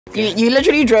You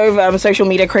literally drove social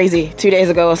media crazy 2 days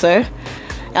ago or so.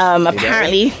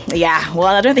 Apparently, yeah. Well,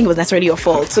 I don't think it was necessarily your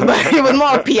fault, but it was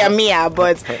more Mia.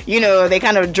 But they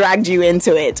kind of dragged you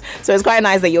into it. So it's quite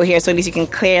nice that you're here, so at least you can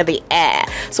clear the air.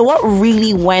 So what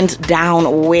really went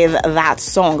down with that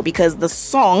song? Because the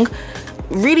song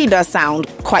really does sound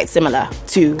quite similar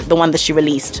to the one that she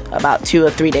released about 2 or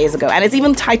 3 days ago, and it's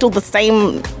even titled the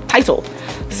same title.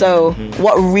 So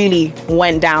what really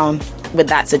went down with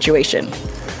that situation?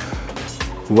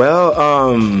 Well,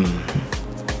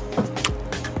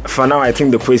 for now, I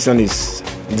think this question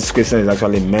is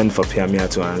actually meant for Mia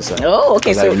to answer. Oh,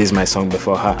 okay. So I released my song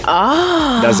before her.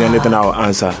 That's the only thing I'll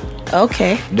answer.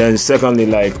 Okay. Then secondly,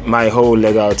 my whole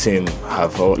legal team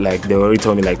have they already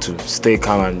told me to stay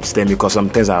calm and stay, because some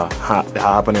things are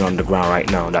happening on the ground right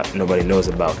now that nobody knows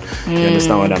about. You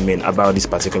understand what I mean about this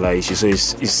particular issue? So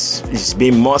it's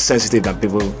being more sensitive than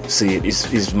people see it.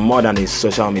 It's more than a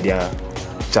social media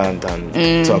chant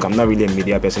and talk. I'm not really a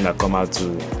media person that come out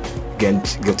to gain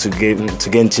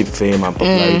cheap fame and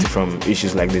popularity from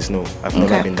issues like this. No, I've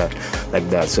never been like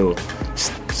that. So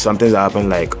some things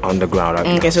happen on the ground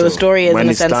right now. So the story is in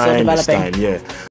a sense still developing. Yeah.